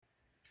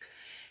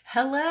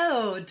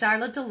Hello,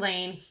 Darla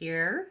Delane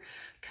here,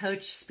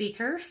 coach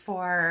speaker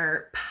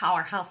for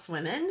powerhouse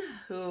women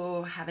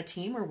who have a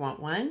team or want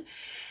one.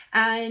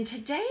 And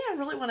today I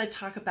really want to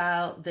talk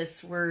about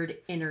this word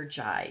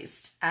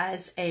energized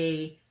as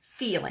a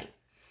feeling.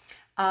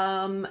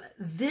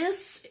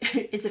 This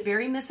it's a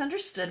very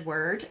misunderstood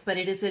word, but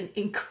it is an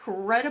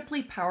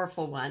incredibly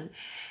powerful one.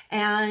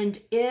 And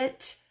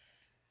it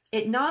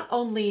not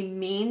only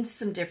means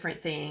some different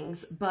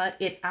things, but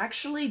it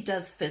actually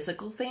does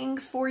physical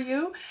things for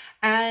you.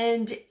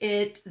 And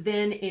it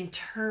then in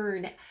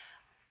turn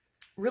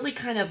really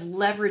kind of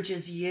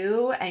leverages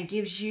you and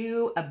gives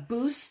you a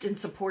boost and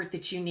support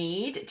that you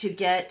need to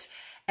get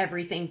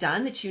everything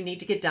done that you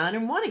need to get done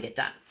and want to get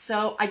done.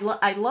 So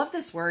I love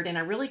this word, and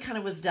I really kind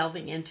of was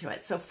delving into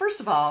it. So first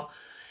of all,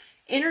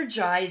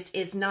 energized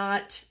is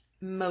not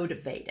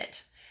motivated.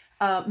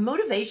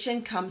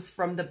 Motivation comes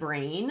from the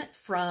brain,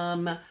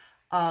 from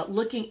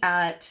looking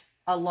at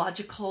a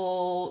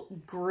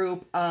logical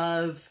group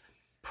of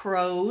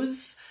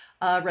pros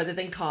rather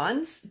than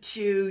cons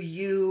to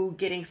you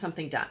getting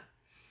something done.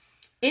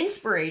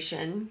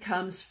 Inspiration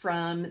comes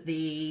from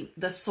the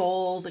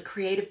soul, the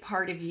creative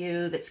part of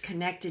you that's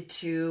connected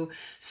to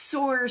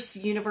source,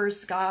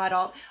 universe,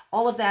 God,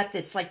 all of that,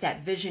 that's like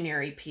that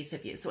visionary piece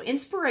of you. So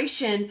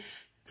inspiration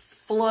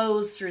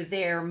flows through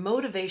there.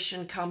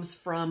 Motivation comes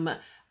from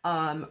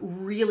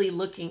really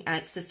looking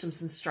at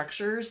systems and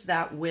structures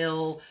that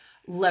will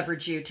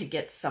leverage you to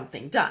get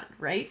something done,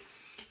 right?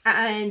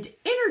 And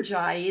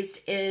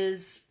energized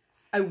is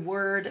a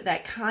word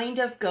that kind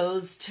of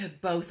goes to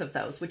both of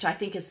those, which I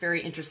think is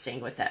very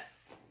interesting with it.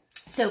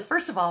 So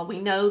first of all, we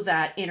know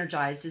that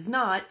energized is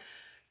not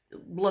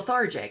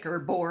lethargic or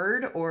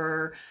bored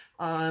or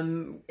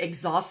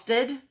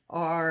exhausted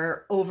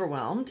or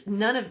overwhelmed.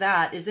 None of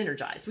that is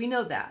energized. We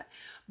know that.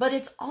 But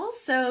it's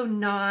also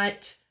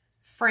not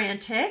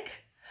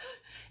frantic.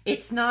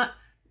 It's not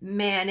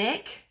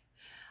manic.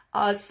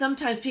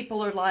 Sometimes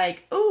people are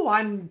like, oh,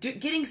 I'm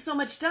getting so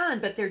much done,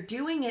 but they're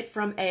doing it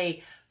from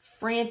a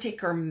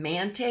frantic or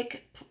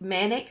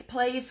manic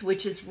place,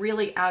 which is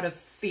really out of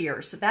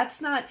fear. So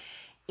that's not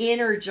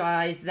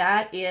energized.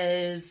 That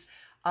is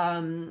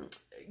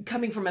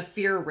coming from a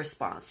fear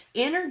response.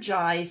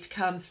 Energized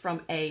comes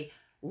from a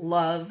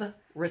love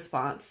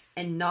response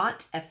and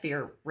not a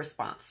fear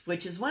response,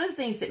 which is one of the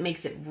things that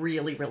makes it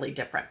really, really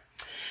different.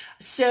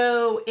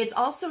 So it's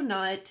also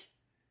not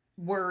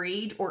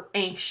worried or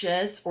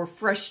anxious or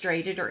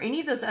frustrated or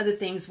any of those other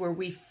things where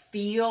we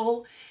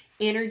feel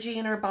energy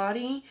in our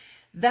body.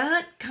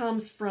 That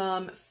comes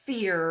from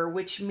fear,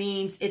 which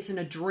means it's an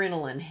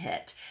adrenaline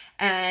hit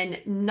and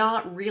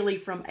not really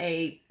from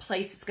a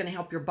place that's going to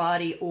help your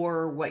body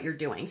or what you're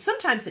doing.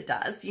 Sometimes it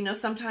does,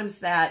 sometimes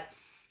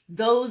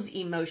those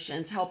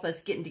emotions help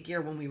us get into gear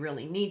when we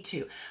really need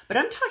to. But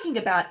I'm talking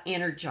about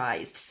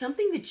energized,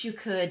 something that you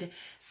could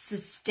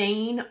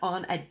sustain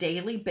on a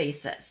daily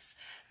basis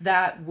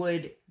that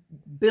would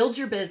build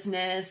your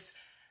business,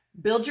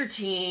 build your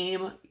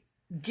team,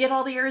 get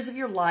all the areas of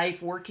your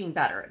life working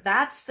better.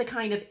 That's the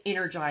kind of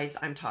energized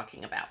I'm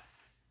talking about.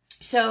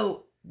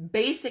 So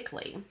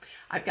basically,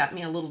 I've got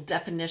me a little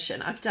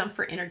definition I've done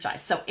for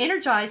energized. So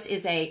energized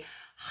is a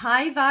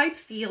high vibe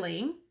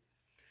feeling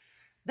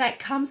that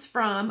comes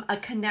from a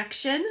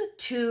connection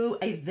to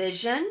a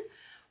vision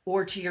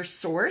or to your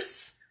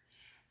source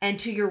and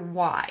to your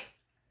why,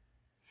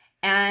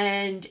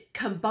 and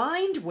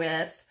combined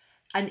with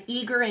an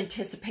eager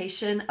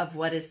anticipation of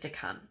what is to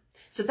come.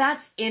 So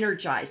that's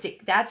energized.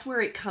 That's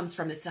where it comes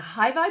from. It's a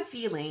high vibe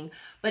feeling,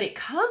 but it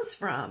comes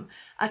from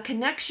a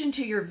connection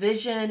to your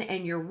vision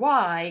and your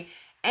why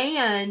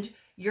and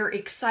your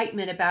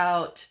excitement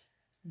about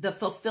the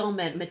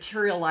fulfillment,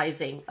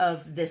 materializing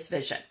of this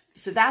vision.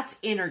 So that's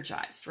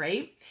energized,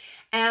 right?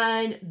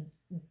 And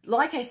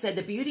like I said,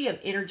 the beauty of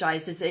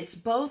energized is it's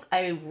both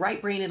a right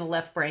brain and a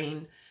left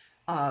brain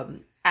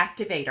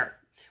activator,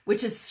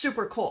 which is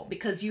super cool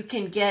because you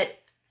can get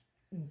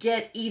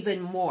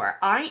even more.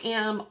 I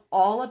am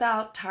all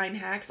about time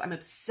hacks. I'm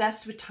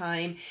obsessed with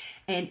time,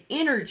 and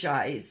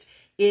energized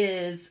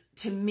is,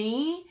 to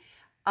me,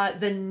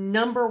 the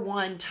number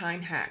one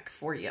time hack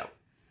for you.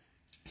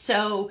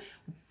 So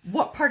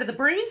what part of the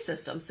brain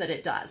systems that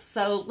it does?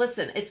 So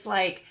listen, it's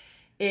like,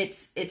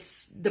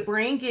 it's the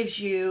brain gives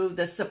you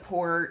the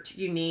support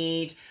you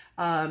need.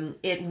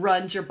 It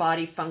runs your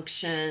body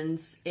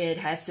functions. It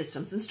has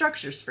systems and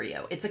structures for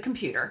you. It's a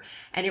computer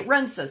and it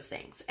runs those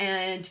things.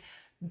 And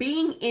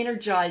being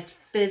energized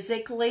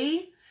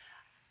physically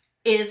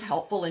is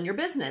helpful in your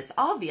business.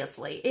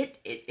 Obviously,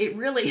 it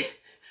really,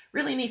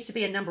 really needs to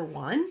be a number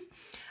one.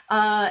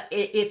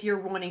 If you're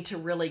wanting to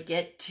really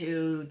get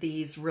to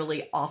these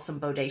really awesome,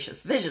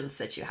 bodacious visions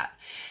that you have.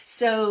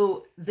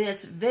 So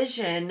this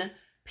vision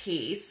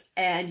piece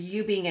and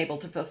you being able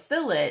to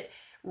fulfill it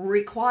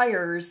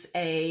requires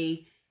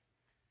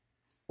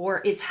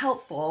or is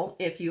helpful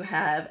if you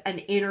have an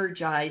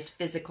energized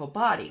physical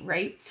body,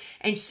 right?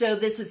 And so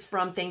this is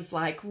from things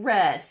like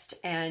rest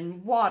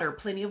and water,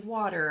 plenty of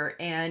water,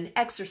 and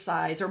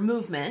exercise or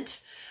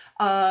movement.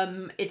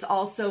 It's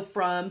also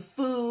from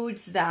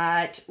foods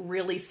that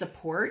really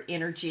support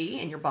energy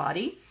in your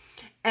body.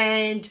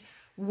 And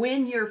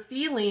when you're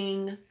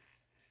feeling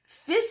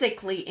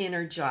physically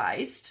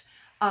energized,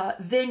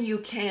 then you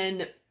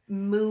can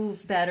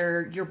move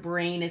better. Your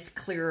brain is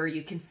clearer.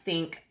 You can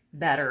think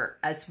better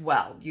as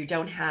well. You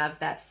don't have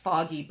that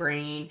foggy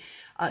brain,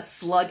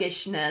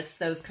 sluggishness,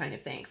 those kind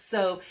of things.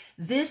 So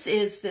this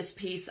is this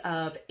piece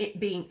of it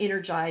being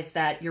energized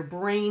that your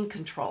brain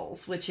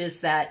controls, which is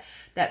that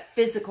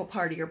physical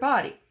part of your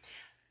body.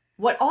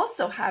 What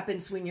also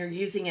happens when you're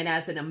using it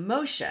as an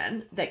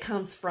emotion that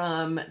comes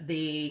from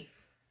the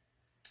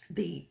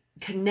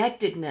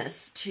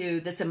connectedness to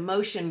this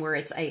emotion, where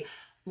it's a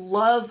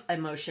love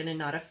emotion and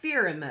not a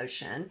fear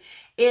emotion,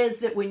 is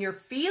that when you're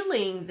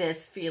feeling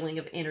this feeling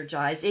of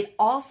energized, it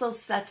also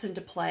sets into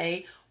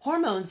play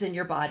hormones in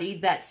your body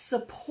that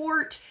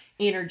support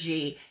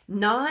energy,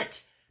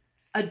 not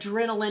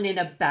adrenaline in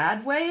a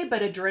bad way,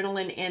 but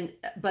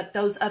but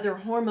those other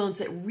hormones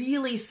that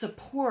really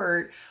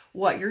support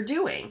what you're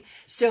doing.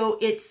 So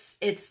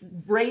it's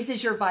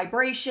raises your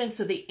vibration,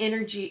 so the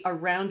energy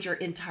around your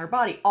entire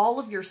body, all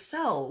of your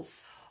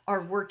cells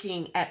are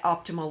working at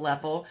optimal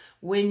level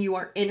when you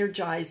are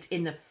energized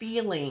in the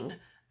feeling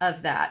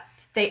of that.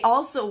 They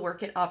also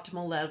work at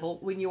optimal level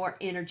when you are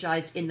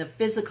energized in the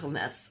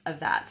physicalness of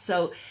that.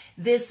 So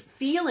this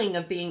feeling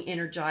of being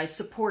energized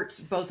supports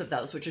both of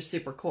those, which is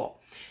super cool.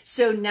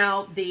 So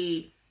now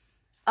the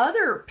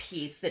other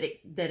piece that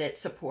it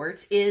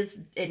supports is,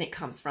 and it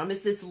comes from,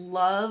 is this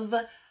love,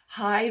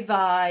 high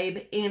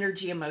vibe,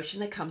 energy,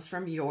 emotion that comes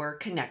from your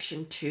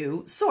connection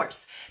to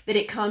source. That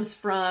it comes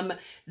from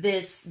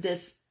this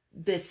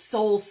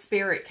soul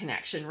spirit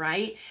connection,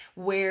 right?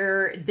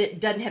 Where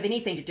that doesn't have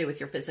anything to do with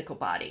your physical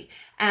body.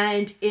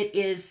 And it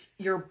is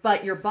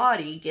but your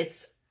body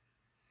gets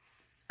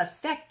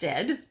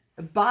affected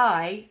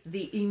by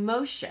the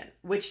emotion,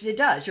 which it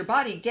does. Your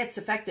body gets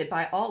affected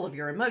by all of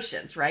your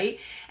emotions, right?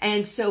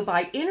 And so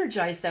by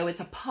energized, though, it's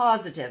a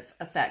positive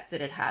effect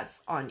that it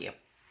has on you.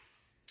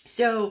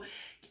 So,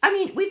 I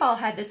mean, we've all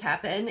had this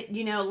happen,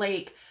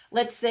 like,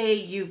 let's say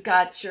you've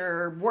got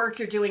your work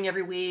you're doing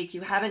every week,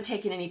 you haven't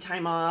taken any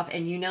time off,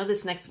 and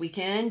this next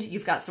weekend,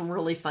 you've got some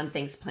really fun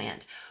things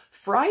planned.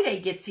 Friday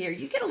gets here,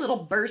 you get a little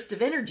burst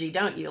of energy,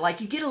 don't you?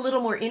 Like, you get a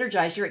little more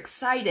energized, you're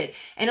excited.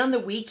 And on the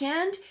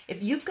weekend,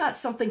 if you've got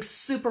something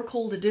super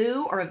cool to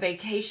do or a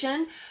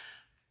vacation,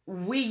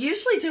 we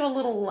usually do a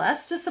little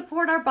less to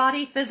support our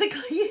body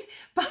physically,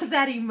 but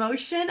that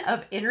emotion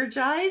of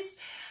energized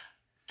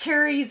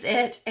carries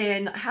it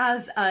and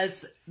has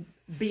us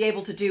be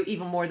able to do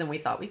even more than we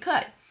thought we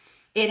could.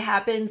 It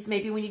happens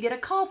maybe when you get a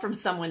call from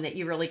someone that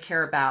you really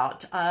care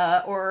about,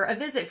 or a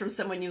visit from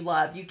someone you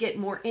love. You get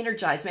more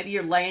energized. Maybe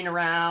you're laying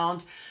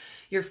around,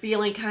 you're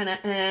feeling kind of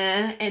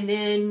and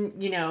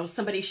then,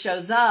 somebody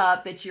shows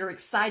up that you're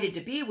excited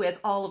to be with.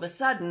 All of a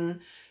sudden,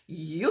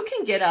 you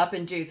can get up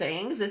and do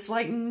things. It's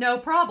like no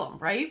problem,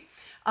 right?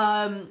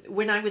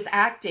 When I was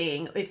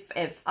acting,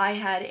 if I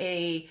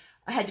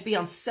had to be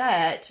on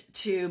set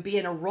to be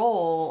in a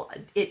role,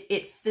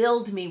 it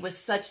filled me with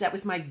such, that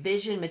was my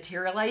vision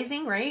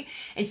materializing, right?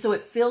 And so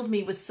it filled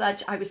me with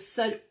such, I was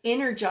so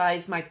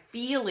energized, my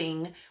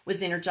feeling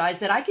was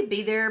energized that I could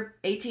be there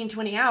 18,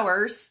 20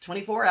 hours,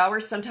 24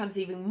 hours, sometimes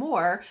even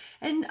more.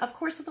 And of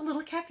course, with a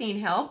little caffeine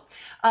help.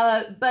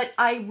 But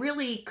I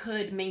really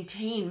could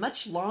maintain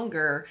much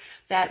longer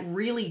that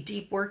really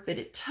deep work that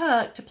it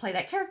took to play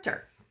that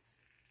character.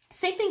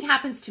 Same thing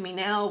happens to me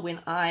now when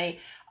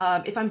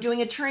if I'm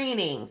doing a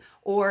training,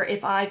 or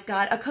if I've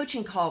got a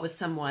coaching call with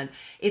someone.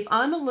 If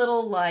I'm a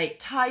little like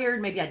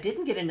tired, maybe I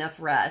didn't get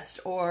enough rest,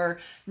 or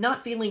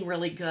not feeling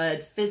really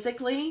good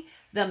physically,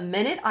 the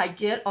minute I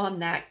get on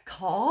that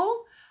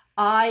call,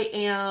 I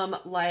am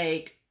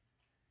like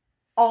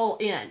all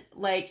in.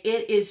 Like,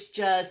 it is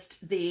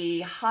just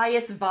the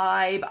highest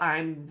vibe.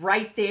 I'm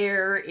right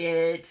there.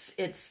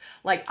 It's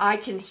like I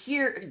can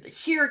hear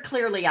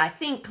clearly. I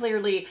think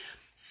clearly.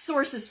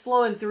 Sources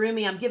flowing through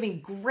me. I'm giving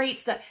great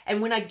stuff.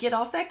 And when I get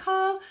off that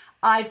call,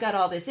 I've got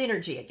all this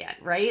energy again,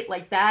 right?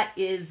 Like, that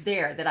is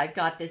there, that I've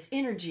got this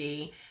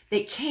energy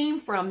that came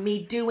from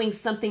me doing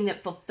something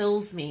that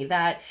fulfills me,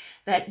 that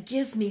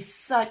gives me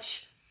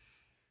such,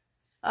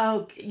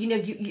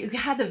 you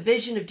have the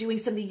vision of doing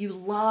something you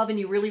love and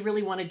you really,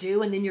 really want to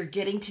do, and then you're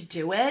getting to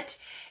do it.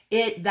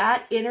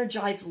 That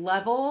energized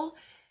level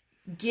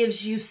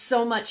gives you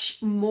so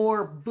much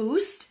more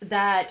boost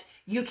that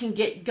you can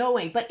get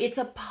going, but it's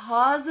a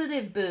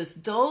positive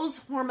boost. Those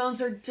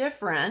hormones are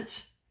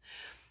different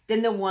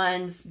than the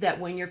ones that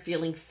when you're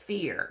feeling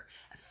fear.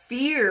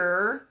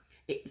 Fear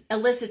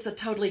elicits a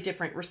totally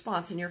different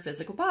response in your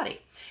physical body.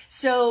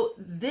 So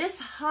this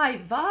high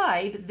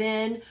vibe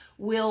then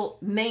will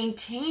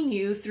maintain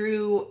you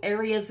through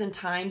areas and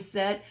times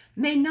that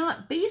may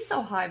not be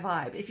so high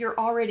vibe if you're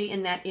already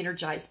in that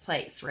energized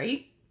place,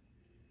 right?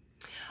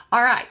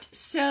 All right,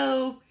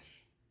 so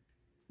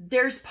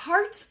there's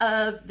parts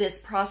of this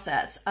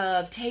process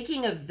of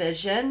taking a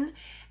vision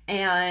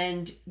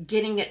and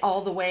getting it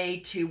all the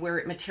way to where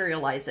it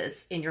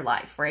materializes in your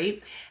life,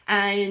 right?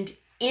 And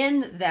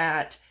in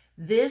that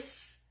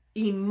this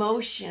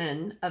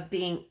emotion of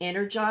being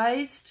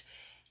energized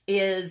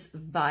is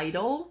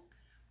vital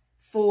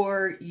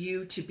for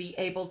you to be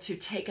able to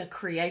take a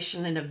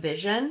creation and a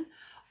vision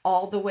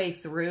all the way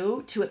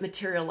through to it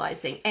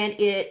materializing. And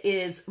it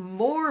is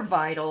more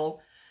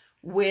vital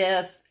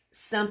with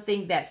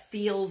something that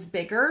feels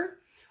bigger,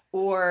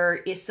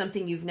 or is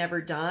something you've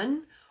never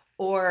done,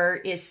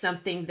 or is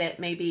something that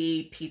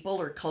maybe people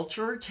or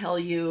culture tell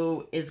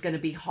you is going to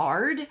be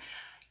hard.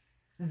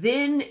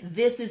 Then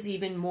this is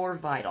even more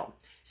vital.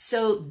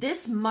 So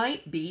this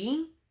might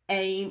be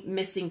a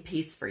missing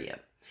piece for you.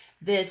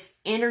 This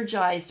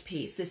energized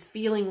piece, this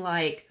feeling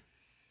like,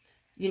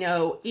 you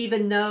know,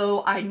 even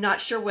though I'm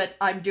not sure what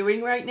I'm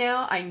doing right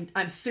now,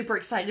 I'm super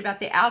excited about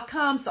the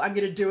outcome, so I'm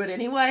going to do it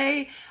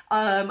anyway.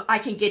 I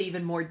can get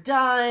even more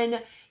done.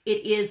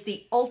 It is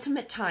the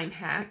ultimate time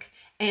hack.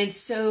 And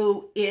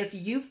so if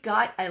you've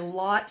got a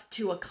lot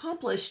to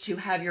accomplish to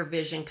have your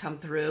vision come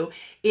through,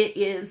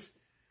 it's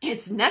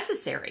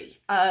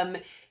necessary.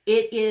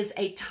 It is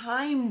a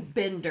time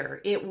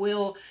bender. It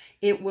will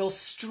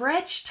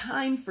stretch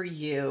time for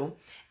you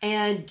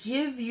and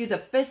give you the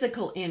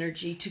physical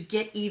energy to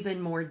get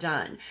even more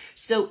done.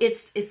 So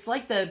it's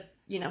like the,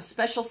 you know,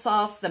 special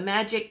sauce, the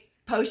magic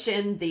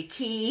potion, the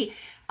key.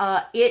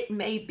 It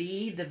may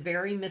be the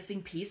very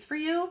missing piece for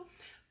you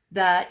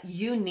that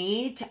you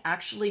need to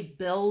actually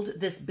build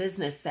this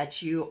business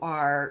that you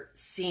are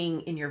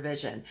seeing in your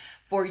vision,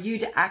 for you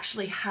to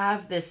actually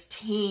have this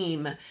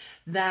team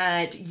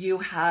that you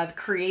have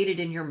created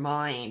in your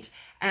mind,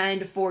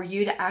 and for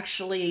you to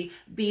actually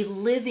be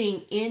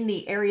living in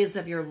the areas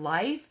of your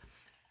life,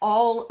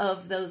 all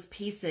of those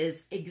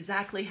pieces,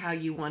 exactly how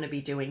you want to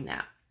be doing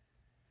that.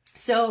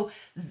 So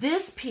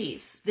this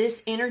piece,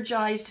 this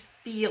energized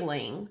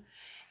feeling,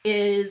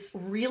 is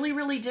really,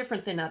 really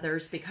different than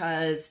others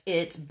because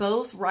it's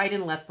both right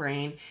and left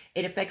brain.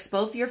 It affects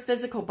both your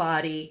physical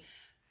body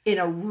in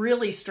a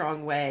really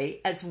strong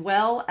way, as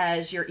well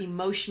as your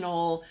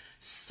emotional,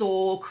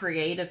 soul,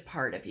 creative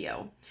part of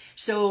you.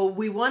 So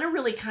we want to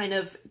really kind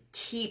of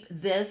keep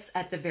this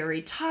at the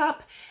very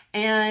top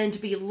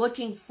and be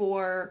looking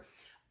for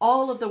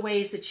all of the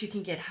ways that you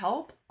can get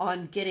help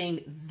on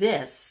getting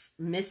this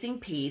missing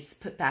piece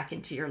put back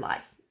into your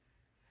life.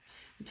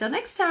 Until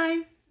next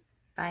time,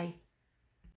 bye.